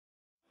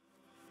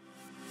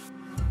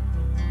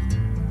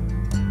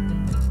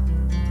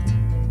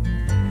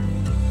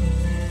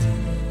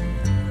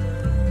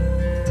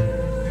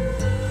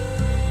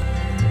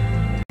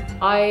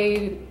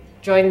I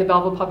joined the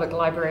Belleville Public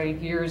Library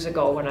years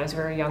ago when I was a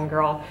very young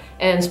girl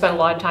and spent a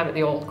lot of time at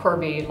the old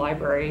Corby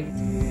Library.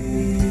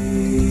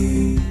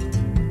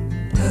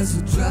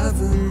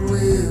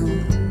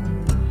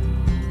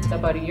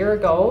 About a year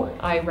ago,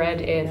 I read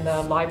in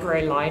the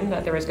library line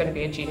that there was going to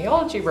be a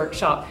genealogy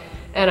workshop,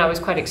 and I was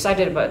quite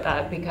excited about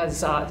that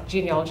because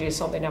genealogy is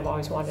something I've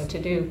always wanted to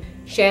do.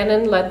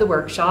 Shannon led the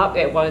workshop.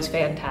 It was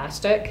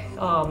fantastic.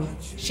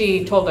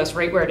 She told us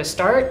right where to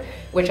start,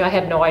 which I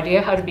had no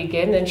idea how to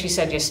begin, and she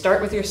said you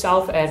start with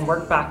yourself and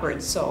work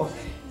backwards. So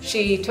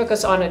she took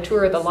us on a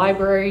tour of the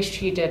library.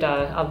 She did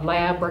a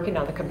lab working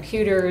on the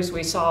computers.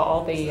 We saw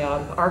all the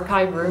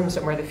archive rooms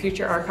and where the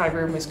future archive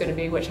room was going to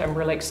be, which I'm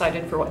really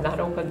excited for when that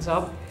opens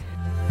up.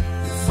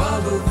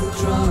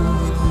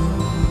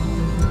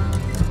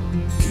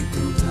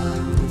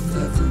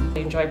 I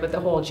enjoyed what the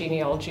whole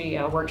genealogy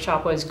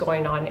workshop was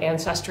going on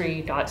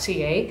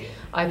Ancestry.ca.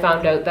 I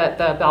found out that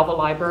the Belleville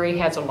Library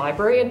has a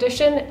library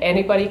edition.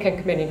 Anybody can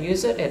come in and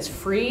use it. It's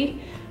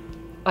free.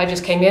 I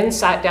just came in,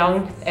 sat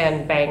down,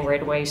 and bang,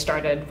 right away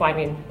started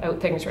finding out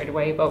things right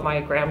away about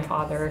my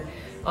grandfather,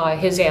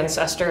 his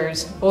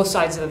ancestors, both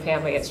sides of the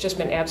family. It's just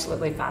been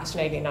absolutely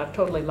fascinating. I've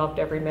totally loved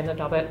every minute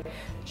of it.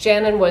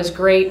 Shannon was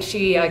great.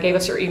 She gave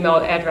us her email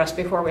address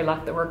before we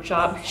left the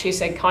workshop. She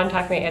said,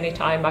 contact me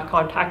anytime. I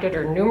contacted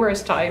her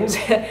numerous times.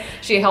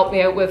 She helped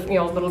me out with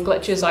little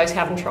glitches I was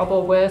having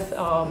trouble with.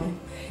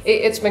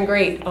 It's been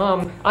great.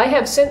 I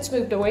have since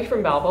moved away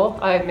from Belleville.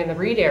 I'm in the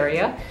Reed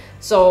area.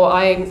 So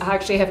I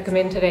actually have come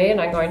in today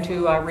and I'm going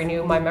to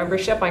renew my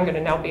membership. I'm going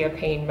to now be a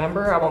paying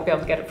member. I won't be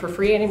able to get it for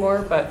free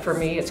anymore, but for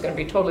me it's going to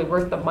be totally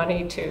worth the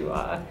money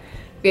to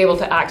be able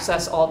to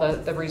access all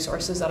the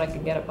resources that I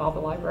can get at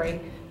Belleville Library.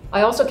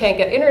 I also can't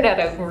get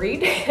internet out and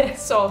read,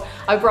 so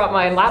I brought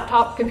my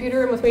laptop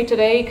computer in with me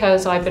today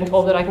because I've been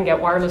told that I can get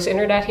wireless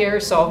internet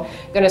here. So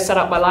I'm going to set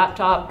up my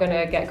laptop, going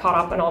to get caught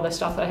up on all this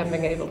stuff that I haven't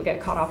been able to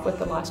get caught up with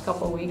the last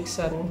couple of weeks.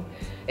 And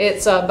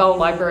it's Belleville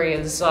Library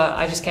is,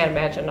 I just can't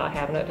imagine not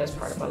having it as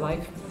part of my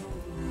life.